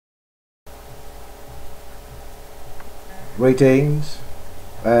Greetings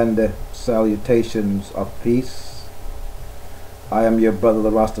and salutations of peace. I am your brother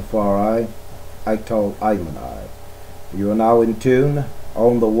the Rastafari, Ital Iman I. You are now in tune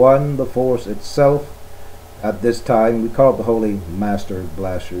on the One, the Force itself. At this time we call the Holy Master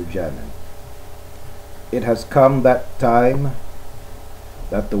Blaster jamming. It has come that time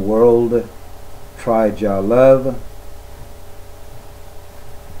that the world tried your love.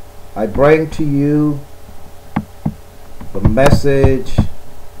 I bring to you the message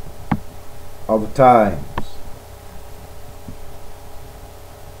of the times.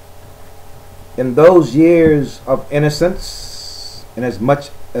 In those years of innocence, and as much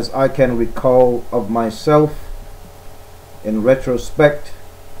as I can recall of myself, in retrospect,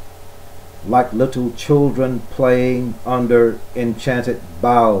 like little children playing under enchanted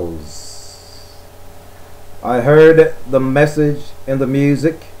boughs, I heard the message in the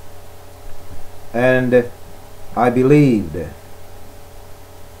music, and I believed.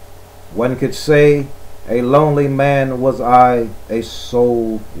 One could say a lonely man was I, a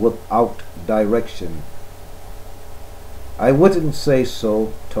soul without direction. I wouldn't say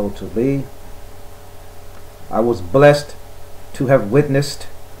so totally. I was blessed to have witnessed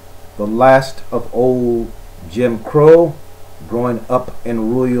the last of old Jim Crow growing up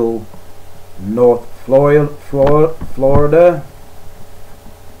in rural North Florida,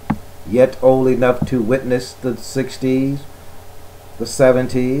 yet old enough to witness the 60s, the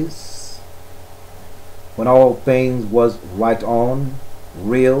 70s, when all things was right on,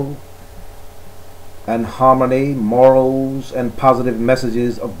 real, and harmony, morals, and positive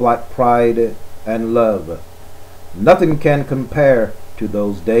messages of black pride and love. Nothing can compare to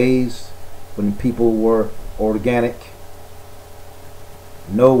those days when people were organic.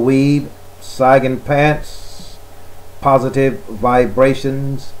 No weed, sagging pants, positive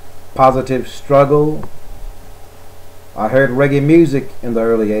vibrations, positive struggle. I heard reggae music in the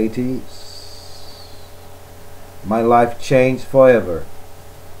early 80s. My life changed forever.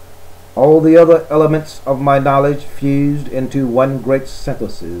 All the other elements of my knowledge fused into one great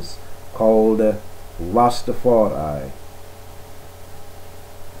synthesis called Rastafari.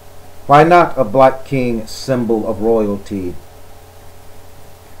 Why not a black king, symbol of royalty?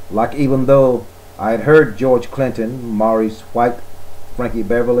 Like, even though I had heard George Clinton, Maurice White, Frankie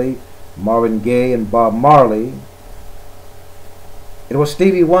Beverly, Marvin Gaye, and Bob Marley, it was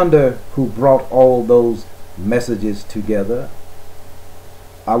Stevie Wonder who brought all those messages together.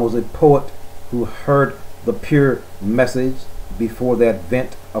 I was a poet who heard the pure message before the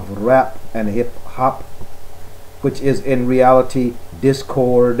advent of rap and hip-hop, which is in reality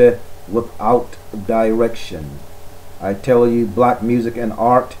discord without direction. I tell you, black music and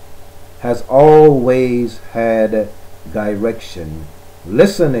art has always had direction.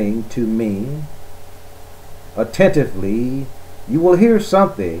 Listening to me attentively, you will hear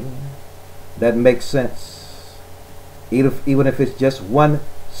something that makes sense. Even if it's just one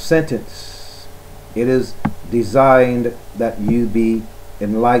sentence, it is designed that you be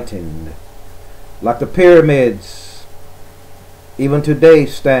enlightened. Like the pyramids, even today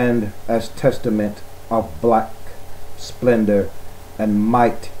stand as testament of black splendor and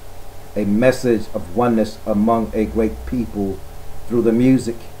might, a message of oneness among a great people through the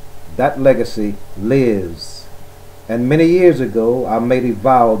music. That legacy lives. And many years ago, I made a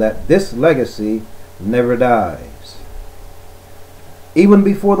vow that this legacy never dies. Even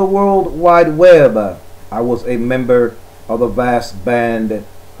before the World Wide Web, I was a member of the vast band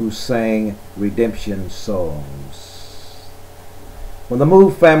who sang redemption songs. When the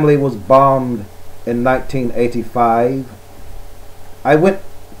Move family was bombed in 1985, I went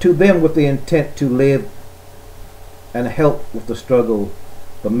to them with the intent to live and help with the struggle.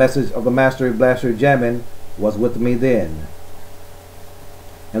 The message of the Master Blaster jamming was with me then.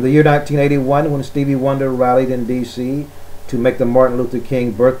 In the year 1981, when Stevie Wonder rallied in D.C. to make the Martin Luther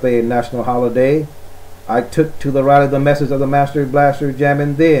King birthday a national holiday, I took to the rally the message of the Master Blaster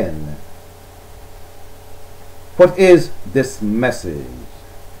jamming then. What is this message?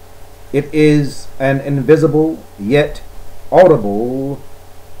 It is an invisible yet audible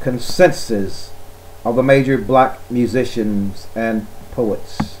consensus of the major black musicians and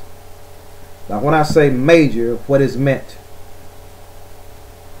poets. Now, when I say major, what is meant?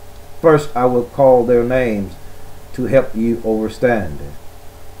 First, I will call their names to help you understand.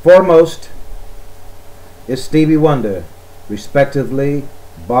 Foremost is Stevie Wonder, respectively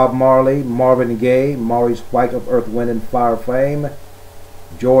Bob Marley, Marvin Gaye, Maurice White of Earth, Wind and Fire fame,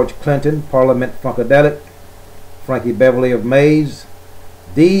 George Clinton, Parliament Funkadelic, Frankie Beverly of Maze.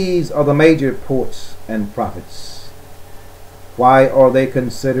 These are the major poets and prophets. Why are they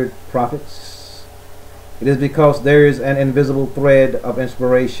considered prophets? It is because there is an invisible thread of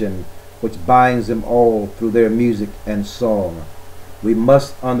inspiration which binds them all through their music and song. We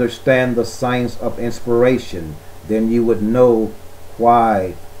must understand the science of inspiration, then you would know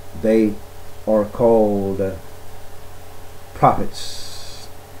why they are called prophets.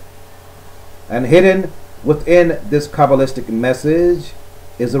 And hidden within this Kabbalistic message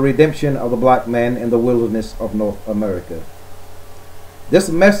is the redemption of the black man in the wilderness of North America. This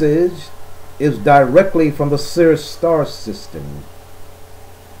message is directly from the Sirius star system.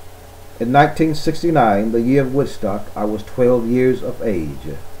 In 1969, the year of Woodstock, I was 12 years of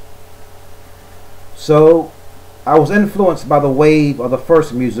age. So I was influenced by the wave of the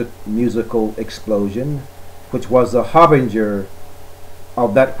first musical explosion, which was the harbinger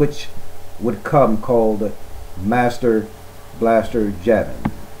of that which would come, called Master Blaster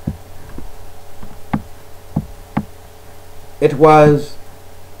Jamming. It was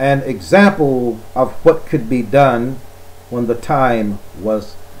an example of what could be done when the time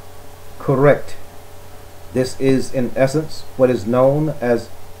was correct. This is in essence what is known as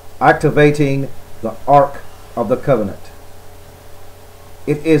activating the Ark of the Covenant.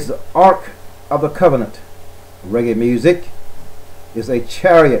 It is the Ark of the Covenant. Reggae music is a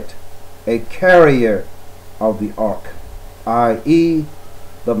chariot, a carrier of the Ark, i.e.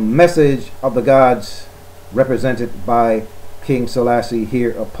 the message of the gods represented by King Selassie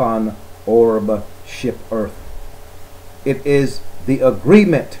here upon orb ship Earth. It is the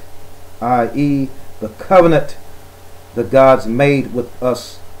agreement, i.e. the covenant the gods made with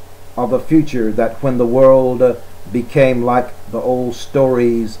us of the future, that when the world became like the old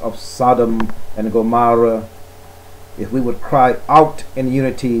stories of Sodom and Gomorrah, if we would cry out in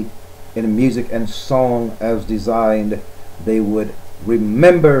unity in music and song as designed, they would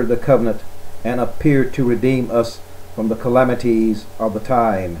remember the covenant and appear to redeem us from the calamities of the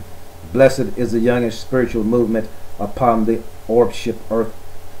time. Blessed is the youngest spiritual movement upon the orb ship Earth,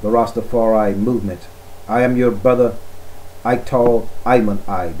 the Rastafari movement. I am your brother, Ital Iman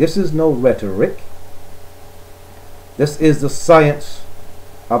I. This is no rhetoric. This is the science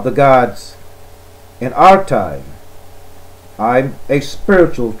of the gods in our time. I'm a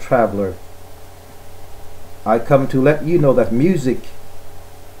spiritual traveler. I come to let you know that music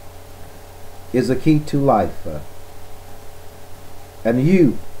is the key to life. And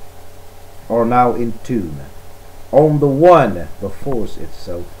you are now in tune on the one, the force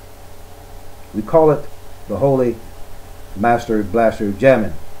itself. We call it the Holy Master Blaster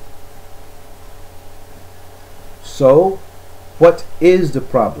Jamming. So, what is the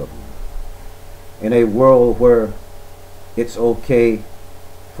problem in a world where it's okay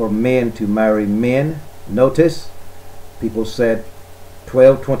for men to marry men? Notice, people said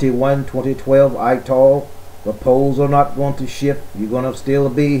 12/21, 2012, Ital, the poles are not going to shift. You're going to still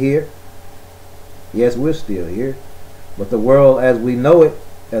be here. Yes, we're still here. But the world as we know it,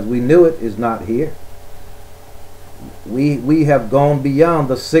 as we knew it, is not here. We have gone beyond.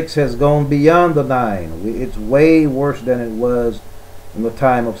 The 6 has gone beyond the 9. It's way worse than it was in the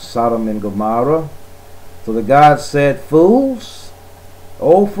time of Sodom and Gomorrah. So the God said, fools,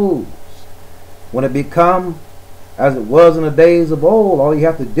 oh fools, when it become as it was in the days of old, all you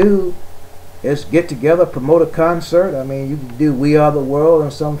have to do is get together, promote a concert. I mean, you can do We Are the World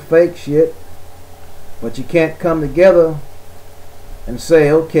and some fake shit, but you can't come together and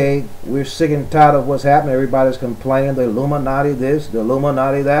say, okay, we're sick and tired of what's happening. Everybody's complaining, the Illuminati this, the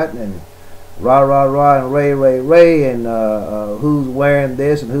Illuminati that, and rah rah rah and ray ray ray, and who's wearing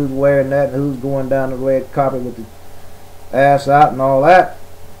this and who's wearing that, and who's going down the red carpet with the ass out and all that.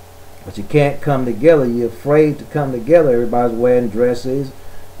 But you can't come together. You're afraid to come together. Everybody's wearing dresses.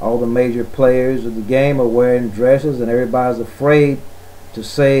 All the major players of the game are wearing dresses, and everybody's afraid to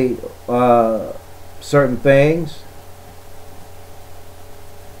say certain things.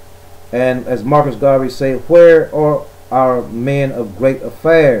 And as Marcus Garvey say, where are our men of great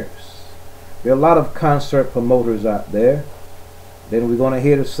affairs? There are a lot of concert promoters out there. Then we're going to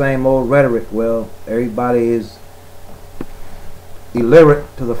hear the same old rhetoric. Well, everybody is illiterate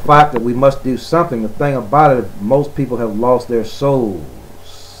to the fact that we must do something. The thing about it, most people have lost their souls.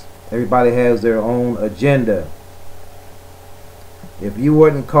 Everybody has their own agenda. If you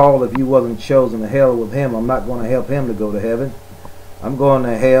weren't called, if you wasn't chosen to hell with him, I'm not going to help him to go to heaven. I'm going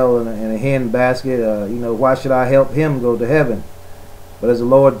to hell in a hen basket. Why should I help him go to heaven? But as the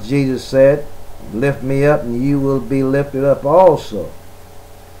Lord Jesus said, lift me up and you will be lifted up also.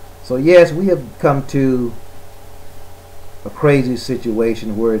 So yes, we have come to a crazy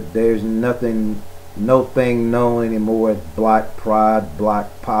situation where there's nothing, no thing known anymore as black pride,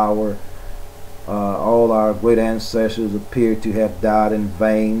 black power, All our great ancestors appear to have died in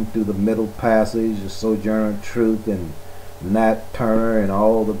vain through the Middle Passage, the Sojourner Truth, and Nat Turner, and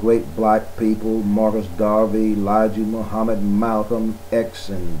all the great black people, Marcus Garvey, Elijah Muhammad, Malcolm X,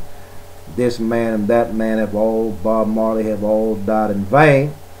 and this man and that man have all, Bob Marley, have all died in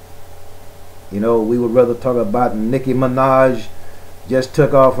vain. You know, we would rather talk about Nicki Minaj just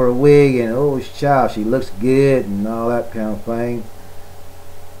took off her wig and, oh, child, she looks good and all that kind of thing.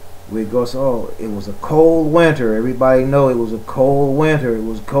 We go, oh, it was a cold winter. Everybody know it was a cold winter. It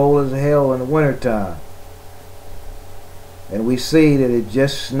was cold as hell in the wintertime. And we see that it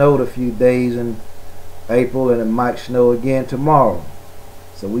just snowed a few days in April, and it might snow again tomorrow.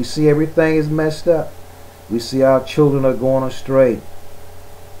 So we see everything is messed up. We see our children are going astray.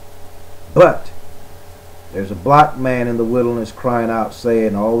 But there's a black man in the wilderness crying out,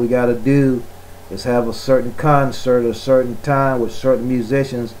 saying all we got to do is have a certain concert at a certain time with certain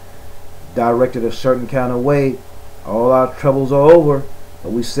musicians directed a certain kind of way. All our troubles are over.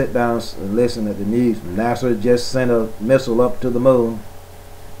 But we sit down and listen to the news. NASA just sent a missile up to the moon,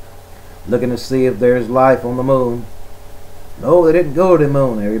 looking to see if there's life on the moon. No, they didn't go to the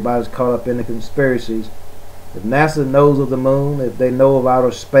moon. Everybody's caught up in the conspiracies. If NASA knows of the moon, if they know of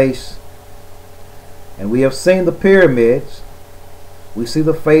outer space, and we have seen the pyramids, we see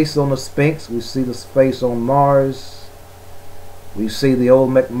the face on the Sphinx, we see the face on Mars, we see the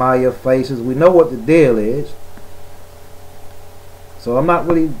old Maya faces, we know what the deal is. So I'm not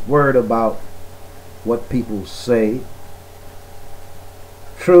really worried about what people say.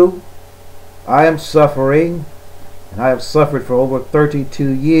 True, I am suffering, and I have suffered for over 32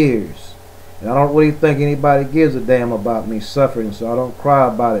 years. And I don't really think anybody gives a damn about me suffering, so I don't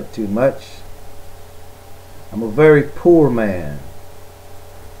cry about it too much. I'm a very poor man.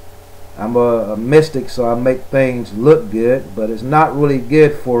 I'm a mystic, so I make things look good, but it's not really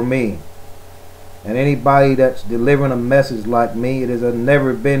good for me. And anybody that's delivering a message like me, it has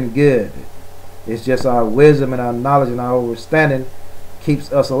never been good. It's just our wisdom and our knowledge and our understanding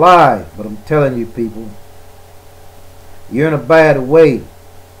keeps us alive. But I'm telling you people, you're in a bad way.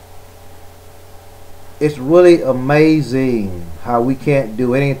 It's really amazing how we can't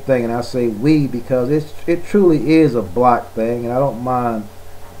do anything, and I say we because it truly is a black thing, and I don't mind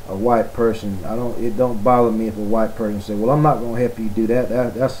a white person. It don't bother me if a white person say, well, I'm not going to help you do that.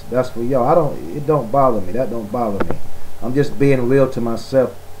 That's for y'all. It don't bother me. That don't bother me. I'm just being real to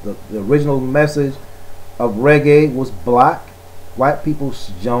myself. The original message of reggae was black. White people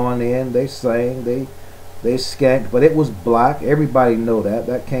joined in, they sang, they skanked, but it was black. Everybody know that.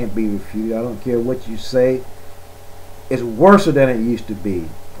 That can't be refuted. I don't care what you say. It's worse than it used to be.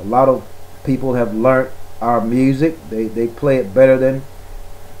 A lot of people have learned our music. They play it better than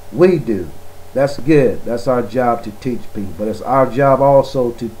we do. That's good. That's our job to teach people. But it's our job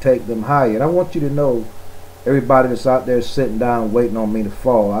also to take them higher. And I want you to know, everybody that's out there sitting down waiting on me to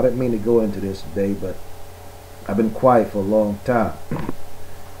fall. I didn't mean to go into this today, but I've been quiet for a long time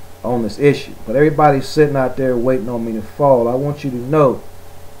on this issue. But everybody's sitting out there waiting on me to fall. I want you to know,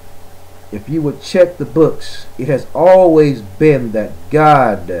 if you would check the books, it has always been that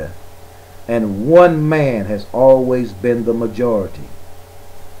God and one man has always been the majority.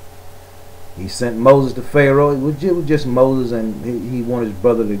 He sent Moses to Pharaoh. It was just Moses, and he wanted his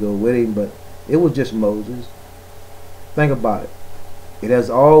brother to go with him, but it was just Moses. Think about it. It has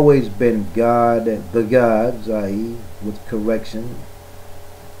always been God, the gods, i.e., with correction.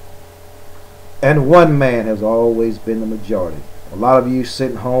 And one man has always been the majority. A lot of you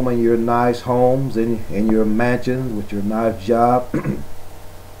sitting home in your nice homes, in your mansions, with your nice job.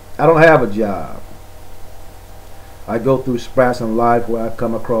 I don't have a job. I go through spats in life where I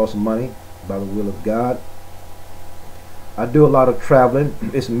come across money by the will of God. I do a lot of traveling.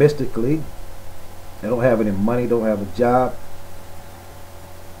 It's mystically. I don't have any money, don't have a job.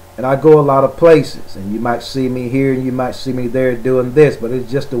 And I go a lot of places, and you might see me here and you might see me there doing this, but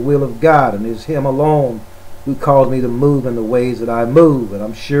it's just the will of God, and it's Him alone who calls me to move in the ways that I move. And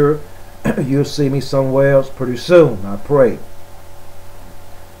I'm sure you'll see me somewhere else pretty soon, I pray.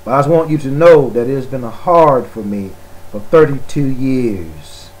 But I just want you to know that it has been hard for me for 32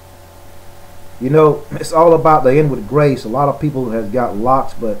 years. You know, it's all about the inward grace. A lot of people have got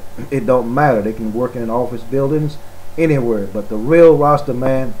locks, but it don't matter. They can work in office buildings, anywhere. But the real Rasta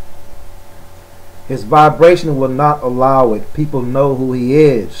man, his vibration will not allow it. People know who he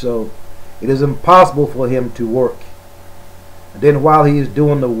is, so it is impossible for him to work. And then while he is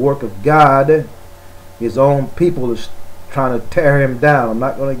doing the work of God, his own people is trying to tear him down. I'm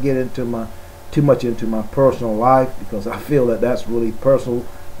not going to get into too much into my personal life, because I feel that that's really personal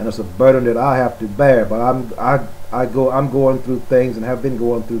and it's a burden that I have to bear. But I'm going through things and have been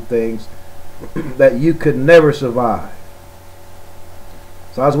going through things that you could never survive.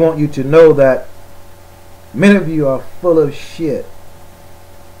 So I just want you to know that many of you are full of shit.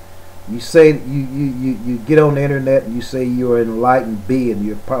 You say you get on the internet and you say you're an enlightened being,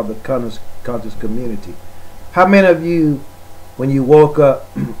 you're part of the conscious community. How many of you, when you woke up,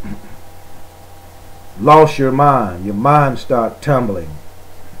 lost your mind? Your mind started tumbling.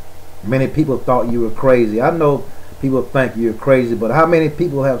 Many people thought you were crazy. I know people think you're crazy, but how many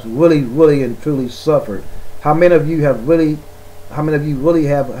people have really and truly suffered? How many of you really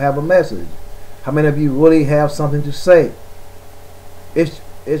have a message? How many of you really have something to say? It's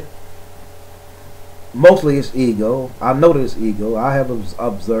mostly it's ego. I know that it's ego. I have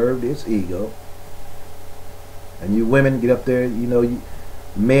observed it's ego. And you women get up there,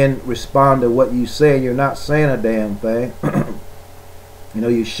 men respond to what you say, and you're not saying a damn thing.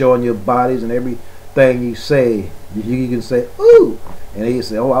 You're showing your bodies, and everything you say, you can say, ooh, and you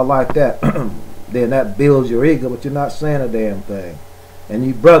say, oh, I like that. Then that builds your ego, but you're not saying a damn thing. And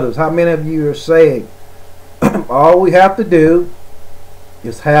you brothers, how many of you are saying, all we have to do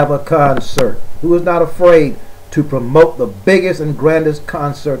is have a concert? Who is not afraid to promote the biggest and grandest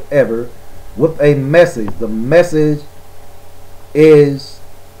concert ever with a message? The message is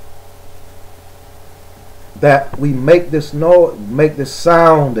that we make this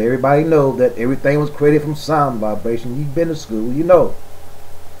sound. Everybody know that everything was created from sound vibration. You've been to school, you know.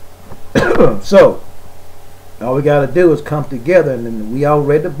 So all we got to do is come together, and then we all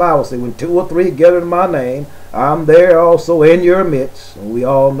read the Bible, say when 2 or 3 gather in my name, I'm there also in your midst, and we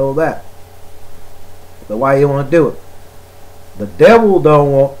all know that. But why you want to do it? The devil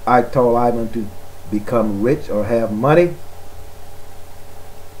don't want Ital Iman to become rich or have money.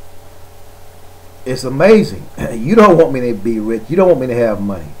 It's amazing. You don't want me to be rich. You don't want me to have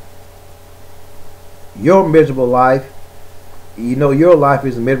money. Your miserable life, your life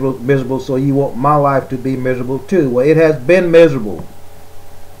is miserable, so you want my life to be miserable too. Well, it has been miserable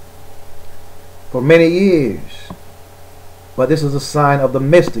for many years. But this is a sign of the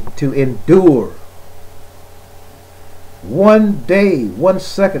mystic to endure. One day, 1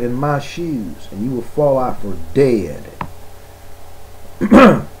 second in my shoes, and you will fall out for dead.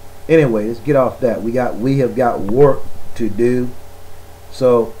 Anyway, let's get off that. We have got work to do.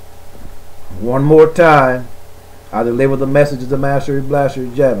 So, one more time, I deliver the message of the Master Blaster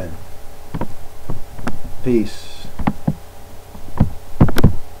Jamming. Peace.